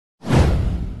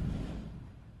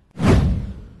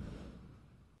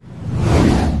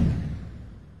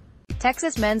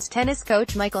Texas men's tennis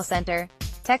coach Michael Center.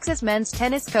 Texas men's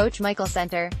tennis coach Michael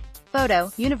Center.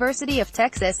 Photo, University of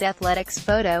Texas Athletics.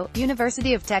 Photo,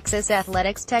 University of Texas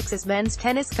Athletics. Texas men's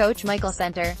tennis coach Michael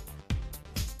Center.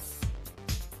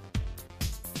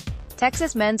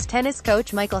 Texas men's tennis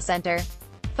coach Michael Center.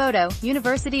 Photo,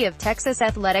 University of Texas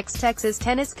Athletics. Texas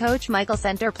tennis coach Michael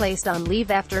Center placed on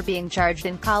leave after being charged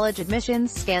in college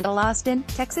admissions scandal. Austin,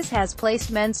 Texas has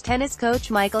placed men's tennis coach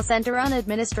Michael Center on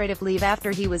administrative leave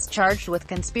after he was charged with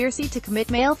conspiracy to commit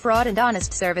mail fraud and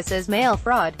honest services mail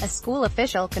fraud, a school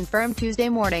official confirmed Tuesday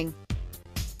morning.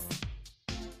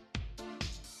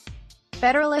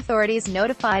 Federal authorities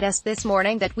notified us this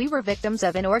morning that we were victims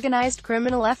of an organized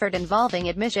criminal effort involving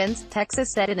admissions,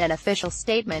 Texas said in an official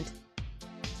statement.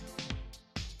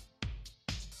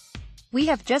 We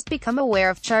have just become aware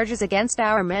of charges against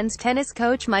our men's tennis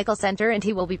coach Michael Center and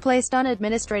he will be placed on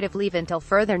administrative leave until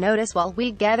further notice while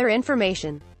we gather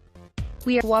information.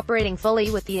 We are cooperating fully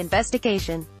with the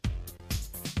investigation.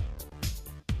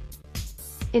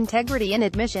 Integrity in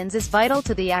admissions is vital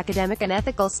to the academic and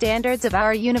ethical standards of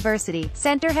our university.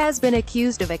 Center has been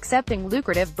accused of accepting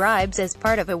lucrative bribes as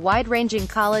part of a wide-ranging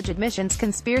college admissions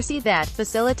conspiracy that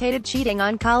facilitated cheating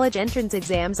on college entrance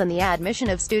exams and the admission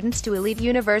of students to elite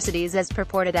universities as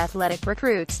purported athletic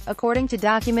recruits, according to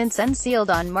documents unsealed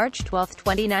on March 12,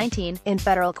 2019, in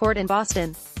federal court in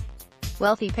Boston.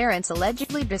 Wealthy parents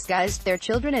allegedly disguised their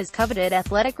children as coveted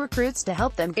athletic recruits to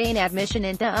help them gain admission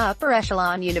into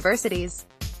upper-echelon universities.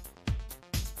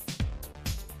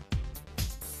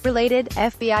 Related,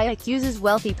 FBI accuses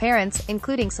wealthy parents,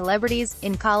 including celebrities,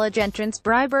 in college entrance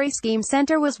bribery scheme.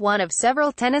 Center was one of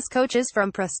several tennis coaches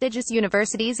from prestigious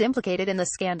universities implicated in the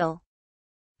scandal.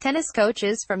 Tennis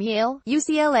coaches from Yale,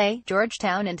 UCLA,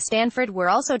 Georgetown and Stanford were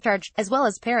also charged, as well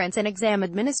as parents and exam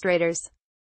administrators.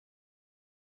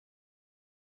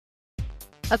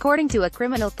 According to a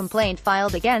criminal complaint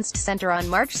filed against Center on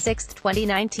March 6,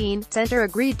 2019, Center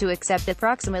agreed to accept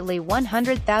approximately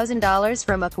 $100,000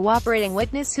 from a cooperating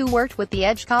witness who worked with the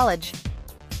Edge College.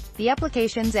 The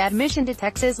application's admission to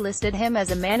Texas listed him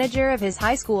as a manager of his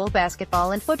high school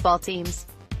basketball and football teams.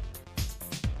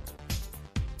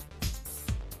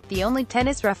 The only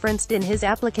tennis referenced in his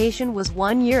application was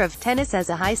 1 year of tennis as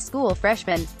a high school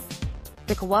freshman.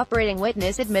 The cooperating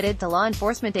witness admitted to law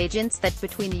enforcement agents that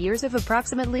between the years of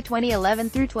approximately 2011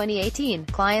 through 2018,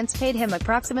 clients paid him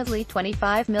approximately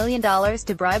 $25 million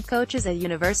to bribe coaches and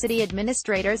university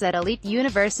administrators at elite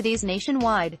universities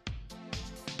nationwide.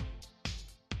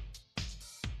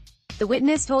 The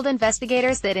witness told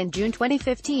investigators that in June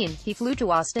 2015, he flew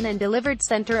to Austin and delivered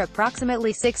Center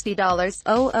approximately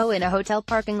 $60,000 in a hotel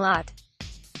parking lot.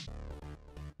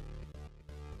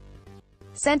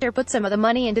 Center put some of the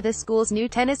money into the school's new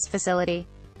tennis facility.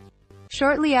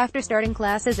 Shortly after starting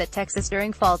classes at Texas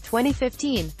during fall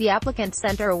 2015, the applicant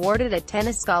Center awarded a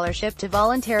tennis scholarship to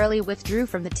voluntarily withdrew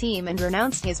from the team and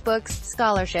renounced his books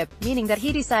scholarship, meaning that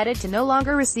he decided to no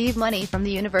longer receive money from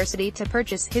the university to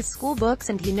purchase his school books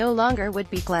and he no longer would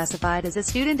be classified as a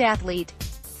student athlete.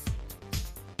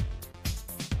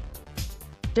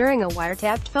 During a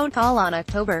wiretapped phone call on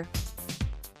October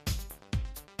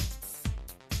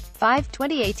 5,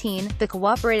 2018, the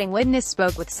cooperating witness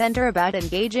spoke with Center about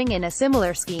engaging in a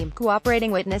similar scheme.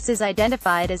 Cooperating witness is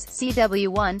identified as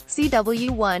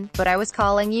CW1, but I was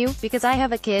calling you, because I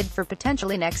have a kid for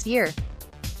potentially next year.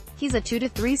 He's a 2 to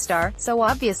 3 star, so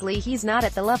obviously he's not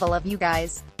at the level of you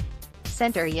guys.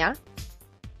 Center, yeah?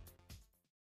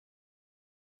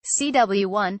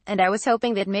 CW1, and I was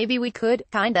hoping that maybe we could,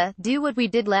 kinda, do what we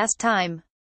did last time.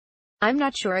 I'm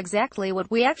not sure exactly what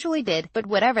we actually did, but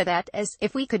whatever that is,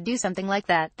 if we could do something like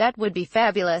that, that would be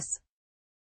fabulous.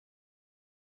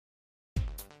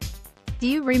 Do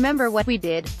you remember what we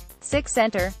did? 6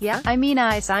 Center, yeah? I mean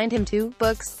I signed him 2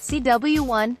 books,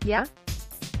 CW1, yeah?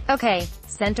 Okay,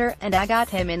 Center, and I got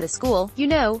him in the school, you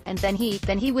know, and then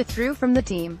he withdrew from the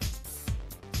team.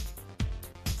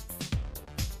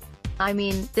 I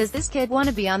mean, does this kid want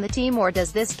to be on the team or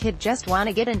does this kid just want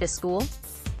to get into school?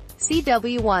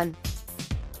 CW1.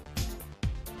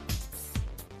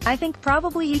 I think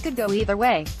probably he could go either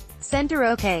way. Center,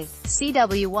 okay.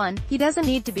 CW1, he doesn't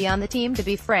need to be on the team to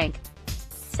be frank.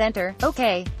 Center,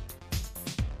 okay.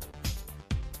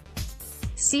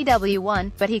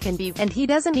 CW1, but he can be, and he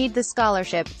doesn't need the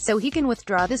scholarship, so he can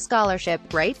withdraw the scholarship,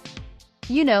 right?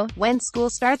 You know, when school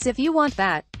starts if you want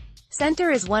that. Center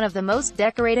is one of the most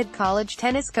decorated college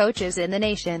tennis coaches in the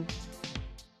nation.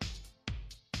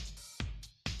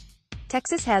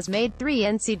 Texas has made 3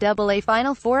 NCAA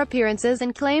Final Four appearances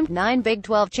and claimed 9 Big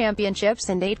 12 championships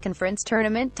and 8 conference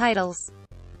tournament titles.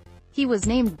 He was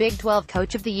named Big 12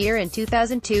 Coach of the Year in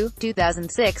 2002,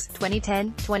 2006,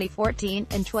 2010, 2014,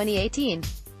 and 2018.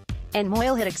 And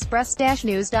Moyle hit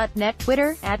Express-News.net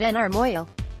Twitter, @NRMoyle.